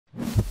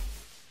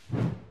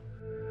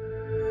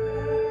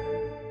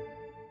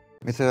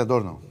Mr.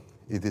 Adorno,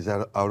 it is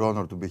our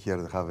honor to be here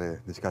and have a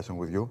discussion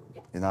with you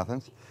in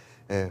Athens.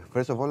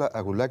 First of all,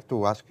 I would like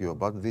to ask you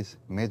about these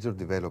major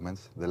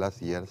developments the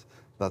last years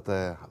that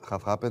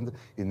have happened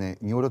in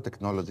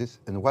neurotechnologies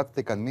and what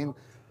they can mean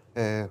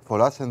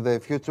for us in the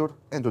future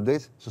and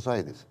today's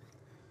societies.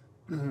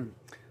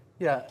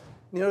 Yeah,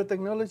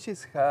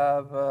 neurotechnologies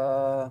have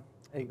a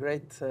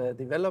great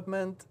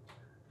development.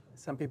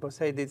 Some people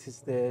say this is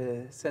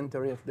the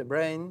century of the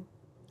brain,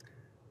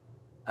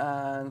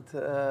 and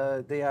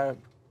they are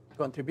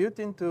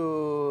contributing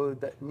to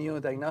the new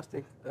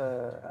diagnostic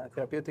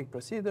therapeutic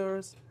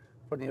procedures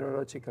for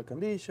neurological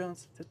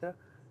conditions, etc.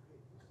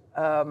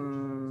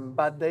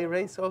 But they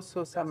raise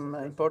also some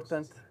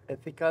important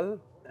ethical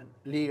and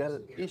legal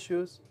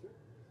issues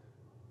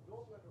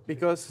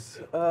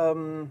because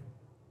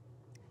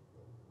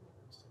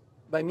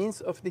by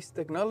means of these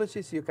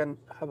technologies, you can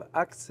have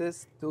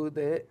access to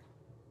the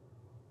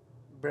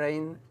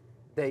brain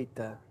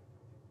data,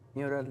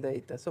 neural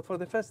data. So for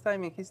the first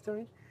time in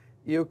history,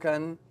 you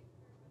can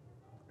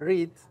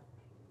read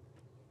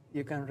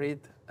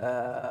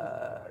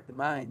the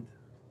mind,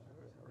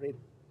 read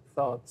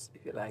thoughts,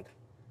 if you like.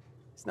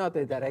 It's not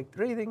a direct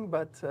reading,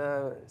 but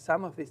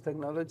some of these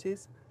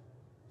technologies,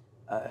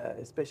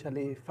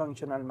 especially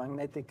functional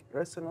magnetic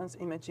resonance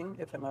imaging,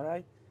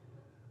 fMRI,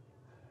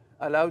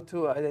 allow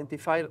to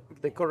identify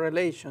the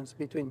correlations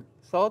between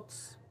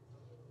thoughts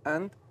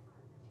and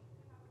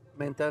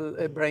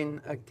mental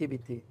brain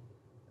activity,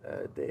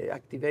 the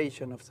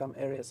activation of some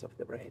areas of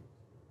the brain.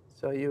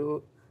 So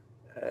you,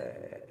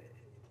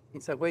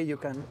 in some way, you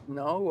can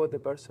know what the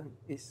person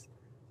is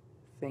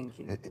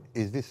thinking.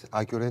 Is this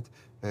accurate?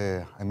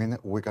 I mean,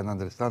 we can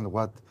understand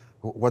what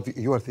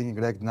you are thinking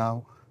right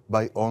now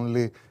by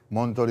only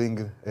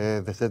monitoring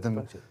the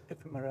certain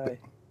fMRI.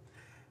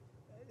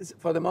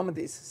 For the moment,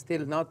 it's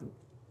still not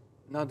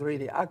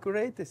really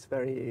accurate. It's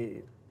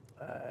very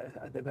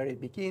at the very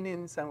beginning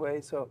in some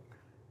way. So,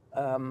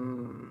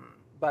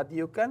 but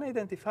you can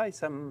identify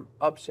some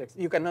objects.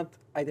 You cannot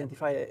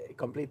identify a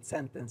complete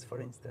sentence, for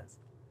instance.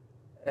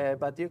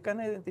 But you can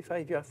identify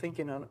if you are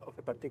thinking of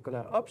a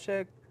particular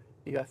object,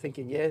 if you are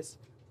thinking yes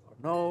or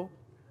no,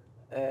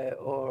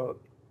 or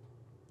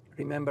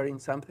remembering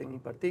something in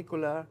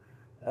particular.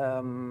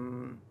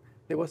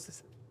 There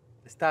was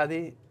a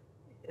study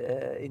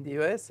in the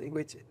US in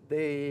which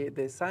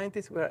the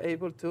scientists were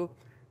able to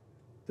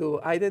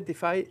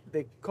identify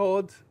the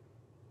code,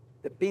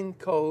 the PIN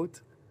code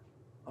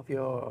of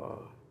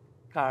your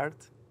card.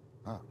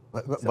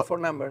 So 4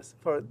 numbers,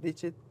 4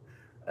 digits.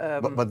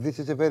 But this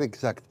is a very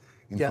exact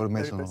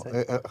information.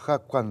 Yeah, how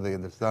can they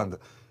understand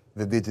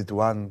the digit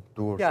 1,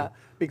 2, or yeah, so?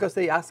 because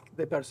they ask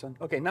the person,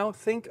 okay, now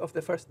think of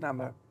the first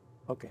number.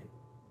 Okay,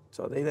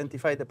 so they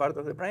identify the part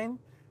of the brain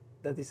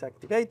that is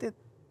activated.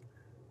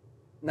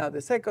 Now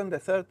the second, the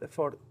third, the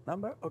fourth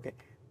number. Okay,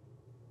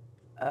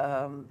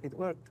 it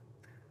worked.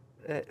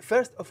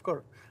 First, of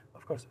course,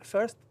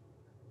 first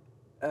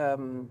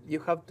you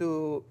have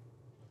to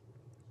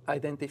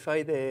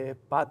identify the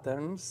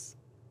patterns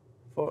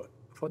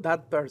for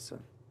that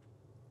person.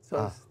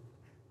 So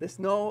there's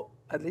no,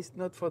 at least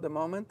not for the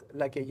moment,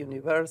 like a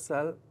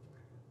universal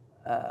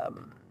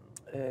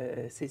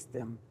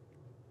system.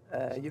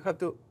 You have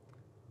to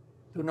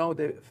know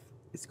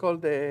it's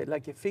called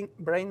like a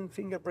brain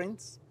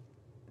fingerprints.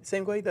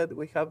 Same way that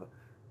we have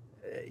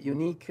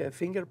unique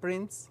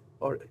fingerprints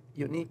or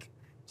unique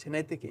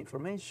genetic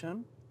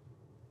information,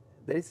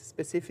 there is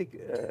specific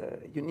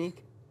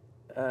unique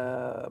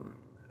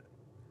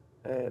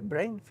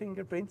brain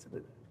fingerprints.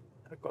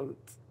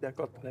 They're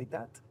called like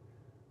that.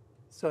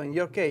 So in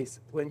your case,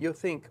 when you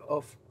think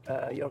of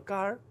your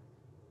car,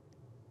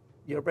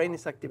 your brain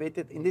is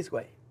activated in this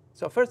way.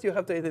 So first you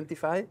have to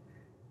identify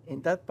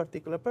in that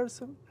particular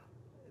person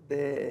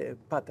the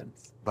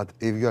patterns. But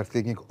if you are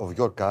thinking of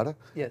your car,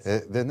 yes,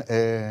 then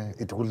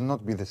it will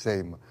not be the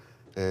same.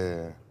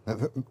 The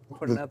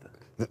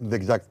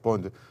exact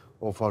point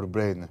of our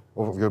brain,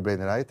 of your brain,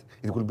 right?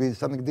 It will be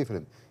something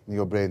different in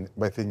your brain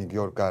by thinking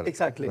your car.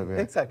 Exactly,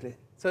 exactly.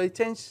 So it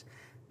changed.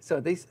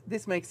 So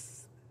this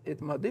makes it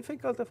more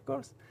difficult, of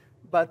course.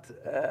 But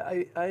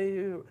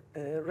I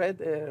read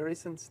a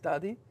recent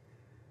study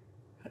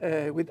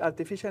with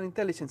artificial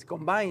intelligence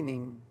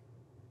combining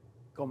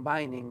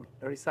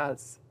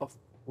results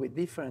with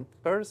different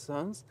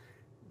persons.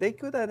 They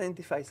could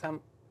identify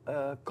some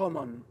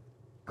common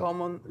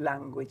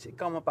language,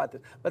 common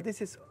pattern. But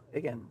this is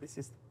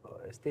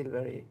still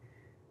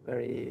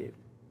very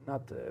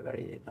not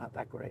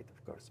accurate,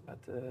 of course. But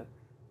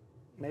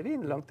maybe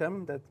in the long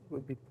term that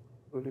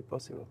will be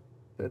possible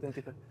to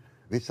identify.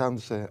 This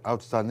sounds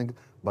outstanding,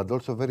 but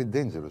also very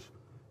dangerous.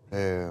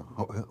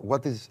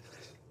 What is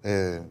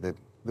the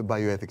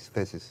bioethics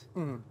thesis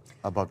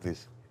about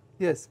this?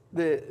 Yes,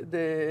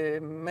 the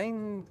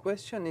main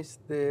question is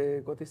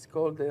what is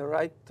called the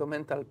right to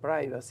mental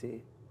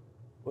privacy,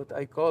 what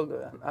I call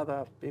and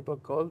other people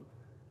call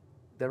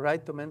the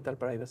right to mental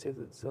privacy.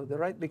 So the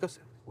right, because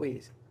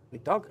we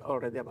talk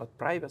already about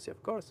privacy,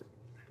 of course.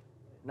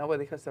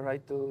 Nobody has the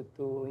right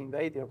to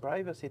invade your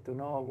privacy, to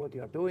know what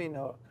you are doing,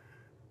 or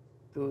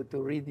to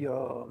read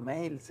your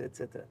mails,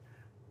 etc.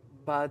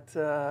 But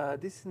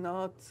this is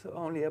not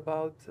only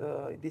about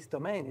this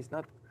domain. It's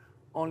not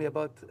only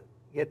about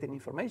getting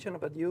information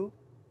about you,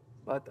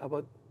 but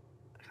about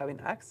having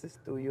access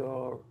to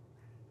your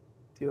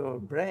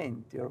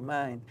brain, to your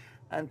mind.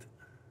 And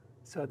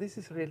so this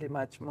is really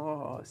much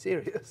more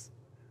serious,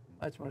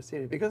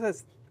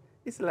 because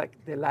it's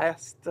like the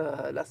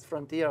last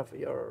frontier of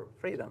your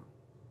freedom.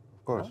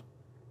 Of course.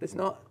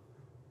 No?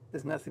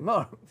 There's nothing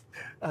more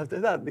after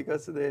that,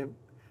 because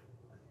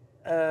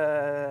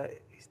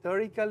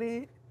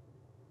historically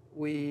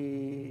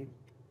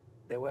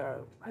there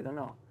were, I don't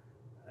know,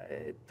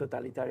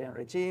 totalitarian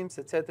regimes,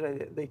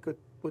 etc. They could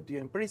put you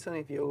in prison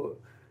if you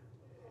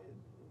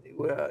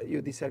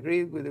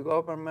disagreed with the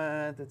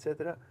government,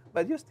 etc.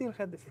 But you still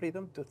had the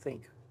freedom to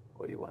think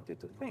what you wanted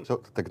to think.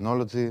 So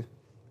technology,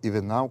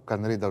 even now,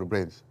 can read our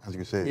brains, as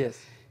you say.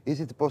 Yes. Is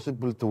it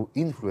possible to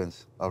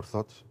influence our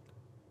thoughts?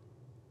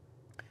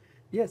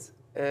 Yes,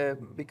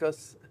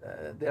 because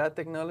there are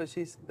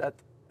technologies that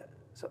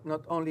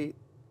not only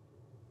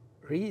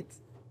read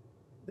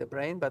the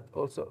brain, but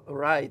also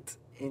write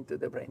into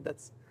the brain.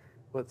 That's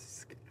how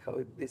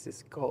this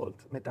is called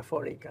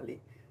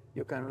metaphorically.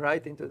 You can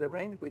write into the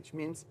brain, which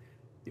means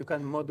you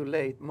can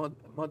modulate,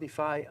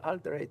 modify,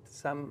 alter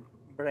some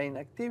brain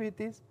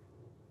activities,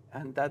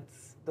 and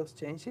those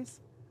changes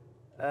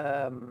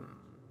can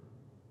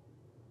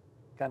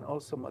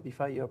also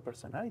modify your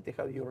personality,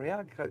 how you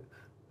react,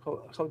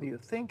 how do you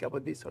think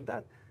about this or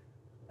that.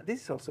 And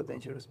this is also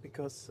dangerous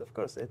because, of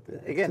course,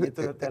 again, it's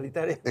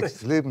totalitarian.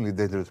 Extremely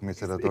dangerous,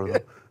 Mr. Andorno.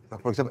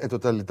 For example, a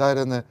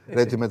totalitarian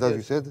regime, as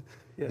you said,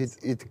 yes.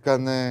 it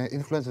can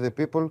influence the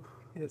people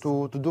yes.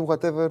 to do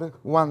whatever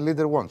one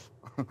leader wants.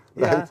 Right?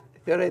 Yeah,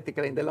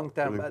 theoretically in the long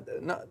term, but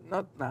not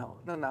now.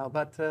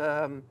 But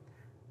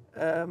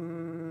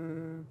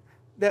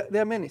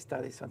there are many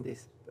studies on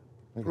this,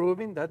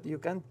 proving that you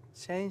can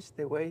change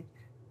the way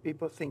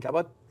people think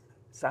about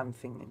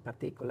something in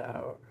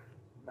particular, or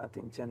not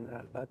in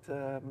general. But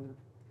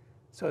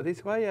so this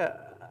is why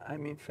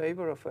I'm in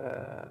favor of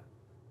a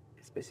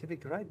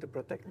specific right to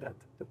protect that,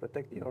 to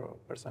protect your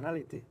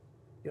personality,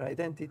 your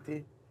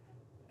identity,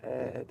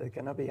 that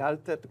cannot be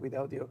altered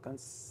without your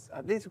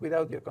at least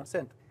without your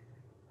consent.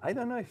 I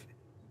don't know if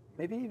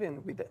maybe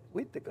even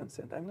with the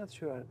consent. I'm not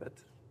sure, but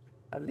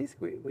at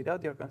least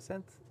without your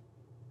consent.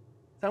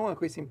 Someone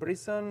who is in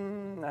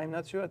prison, I'm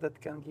not sure that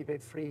can give a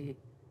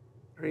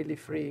really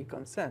free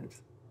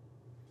consent.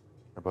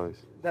 About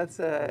this. That's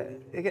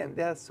again,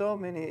 there are so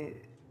many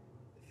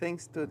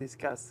things to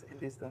discuss in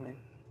this domain.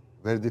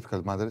 Very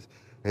difficult matters.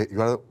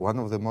 You are one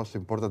of the most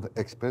important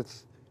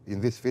experts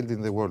in this field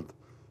in the world.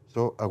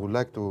 So I would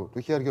like to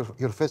hear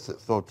your first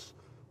thoughts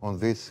on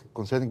this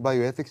concerning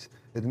bioethics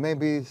and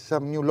maybe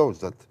some new laws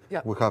that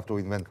we have to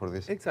invent for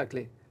this.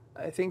 Exactly.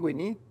 I think we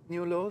need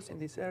new laws in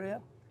this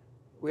area.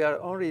 We are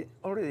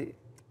already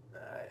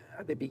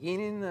at the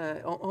beginning,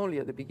 only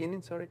at the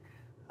beginning, sorry.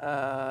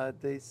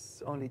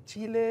 There's only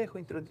Chile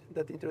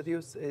that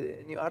introduced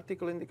a new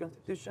article in the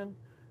Constitution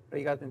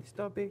regarding this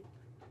topic,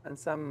 and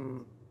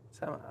some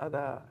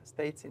other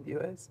states in the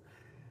US.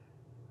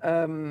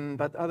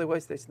 But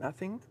otherwise, there's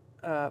nothing.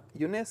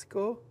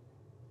 UNESCO,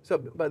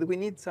 but we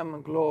need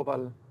some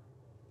global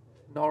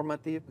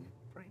normative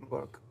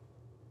framework.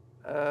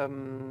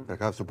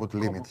 Perhaps to put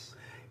limits.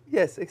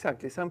 Yes,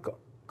 exactly. Some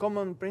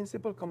common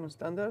principle, common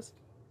standards.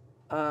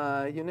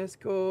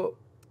 UNESCO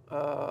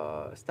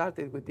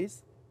started with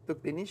this,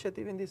 took the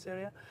initiative in this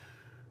area,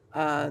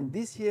 and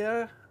this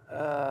year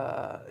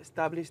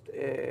established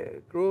a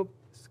group,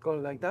 it's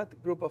called like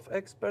that, group of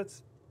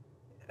experts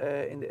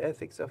in the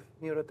ethics of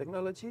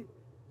neurotechnology.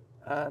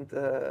 And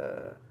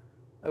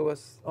I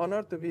was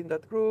honored to be in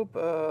that group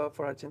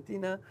for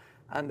Argentina,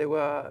 and we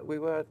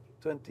were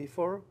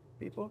 24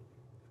 people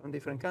from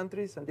different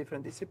countries and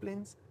different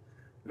disciplines,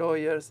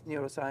 lawyers,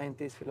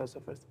 neuroscientists,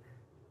 philosophers.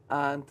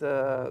 And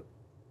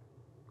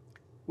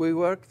we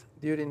worked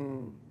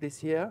during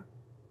this year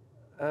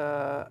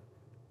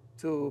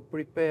to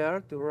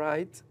prepare, to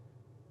write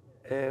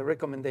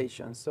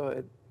recommendations.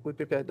 So we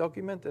prepared a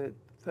document, a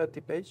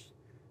 30-page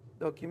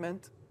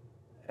document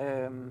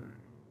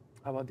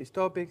about these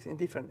topics in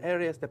different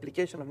areas, the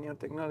application of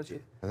neurotechnology.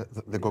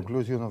 The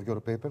conclusion of your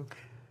paper?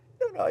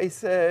 No,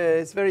 it's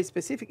very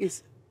specific.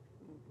 It's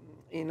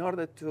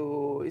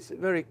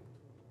very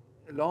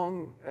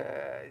long.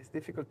 It's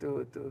difficult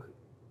to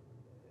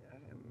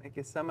make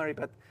a summary,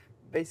 but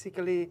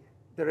basically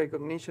the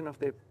recognition of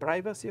the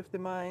privacy of the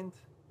mind,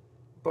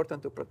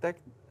 important to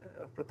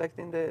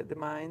protecting the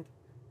mind,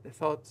 the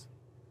thoughts,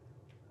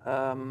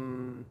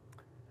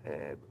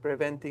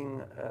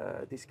 preventing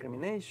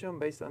discrimination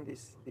based on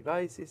these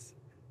devices,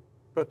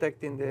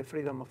 protecting the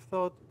freedom of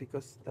thought,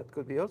 because that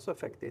could be also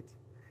affected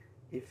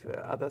if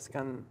others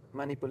can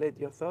manipulate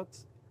your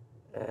thoughts.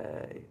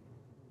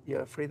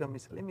 Your freedom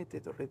is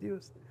limited or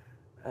reduced,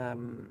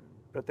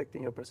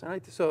 protecting your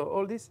personality. So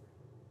all this,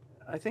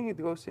 I think it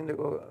goes in the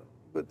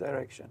good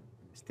direction.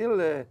 Still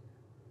a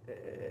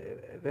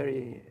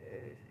very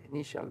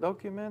initial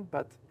document,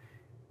 but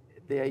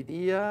the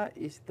idea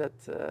is that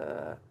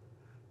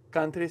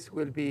countries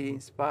will be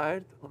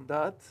inspired on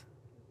that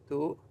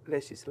to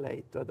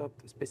legislate, to adopt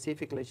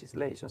specific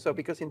legislation. So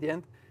because in the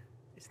end,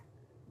 it's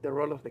the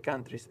role of the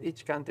countries,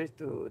 each country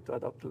to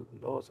adopt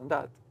laws on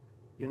that.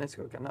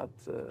 UNESCO cannot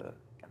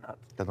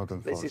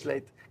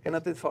legislate,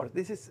 cannot enforce.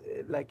 This is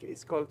like,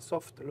 it's called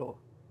soft law,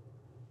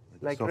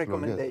 like soft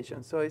recommendation.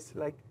 Law, yes. So it's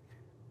like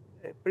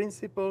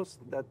principles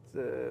that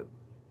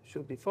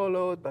should be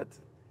followed, but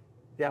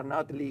they are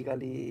not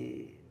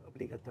legally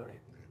obligatory.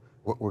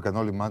 We can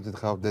only imagine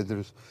how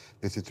dangerous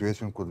the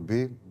situation could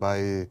be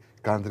by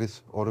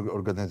countries or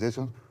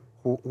organizations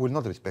who will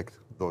not respect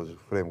those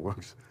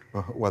frameworks,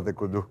 what they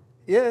could do.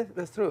 Yeah,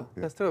 that's true.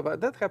 Yeah. That's true.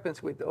 But that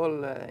happens with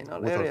all in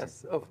all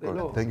areas of the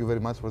law. Thank you very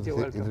much for this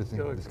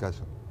interesting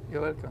discussion.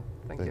 You're welcome.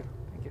 Thank you.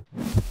 Thank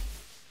you.